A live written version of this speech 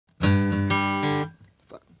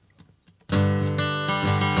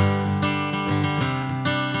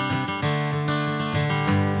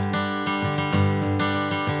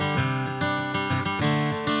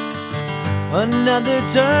Another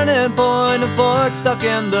turning point, a fork stuck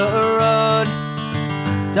in the road.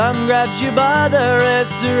 Time grabs you by the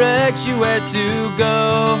wrist, directs you where to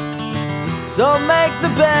go. So make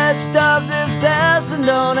the best of this test and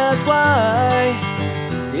don't ask why.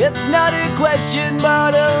 It's not a question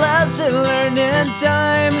but a lesson learned in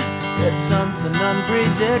time. It's something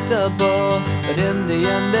unpredictable, but in the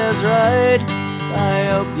end is right. I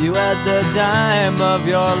hope you had the time of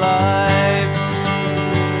your life.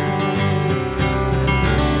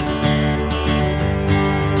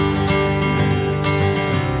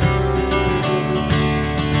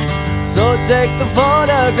 So take the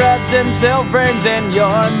photographs and still frames in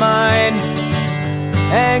your mind,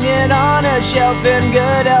 hanging on a shelf in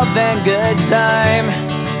good health and good time.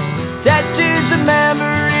 Tattoos and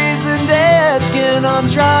memories and dead skin on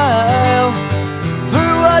trial. For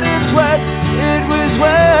what it's worth, it was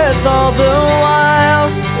worth all the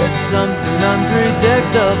while. It's something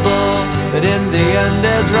unpredictable, but in the end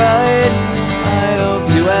is right. I hope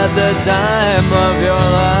you had the time of your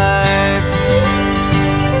life.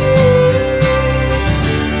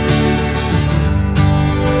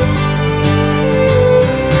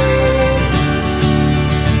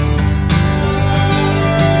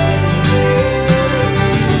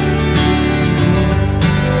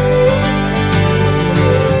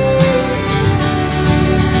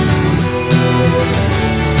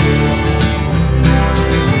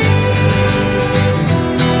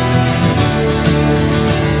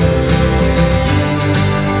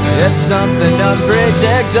 It's something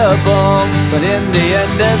unpredictable, but in the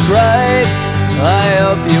end it's right. I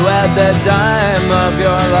hope you had the time of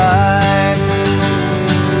your life.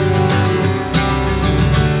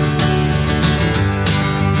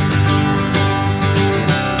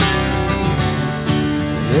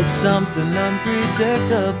 It's something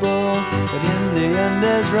unpredictable, but in the end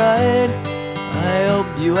is right. I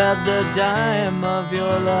hope you had the time of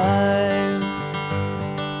your life.